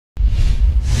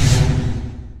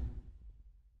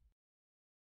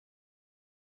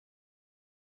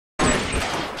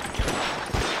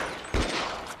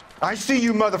I see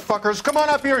you motherfuckers. Come on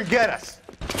up here and get us.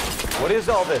 What is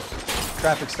all this?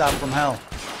 Traffic stop from hell.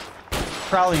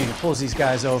 Prowler unit pulls these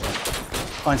guys over.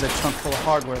 Finds a trunk full of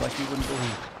hardware like you wouldn't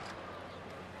believe.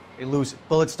 They lose it.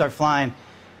 Bullets start flying,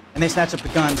 and they snatch up the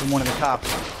guns from one of the cops.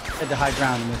 Head to high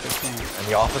ground and make their stand. And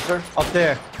the officer? Up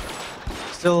there.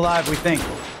 Still alive, we think.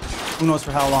 Who knows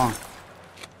for how long.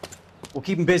 We'll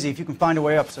keep him busy if you can find a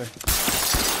way up, sir.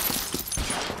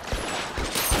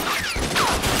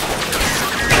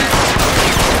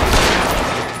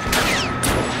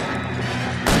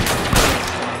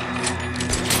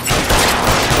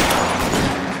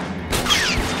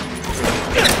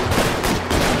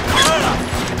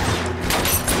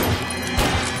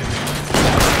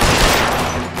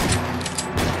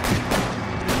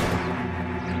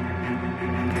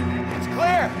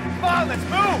 Let's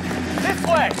move! This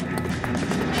way!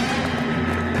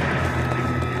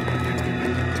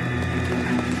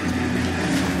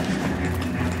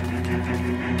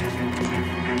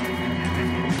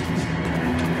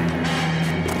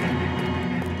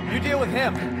 You deal with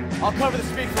him. I'll cover the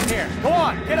speed from here. Go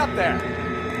on, get up there!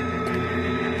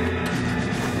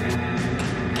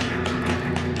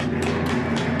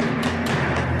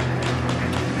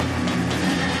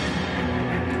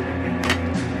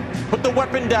 Put the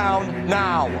weapon down,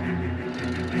 now!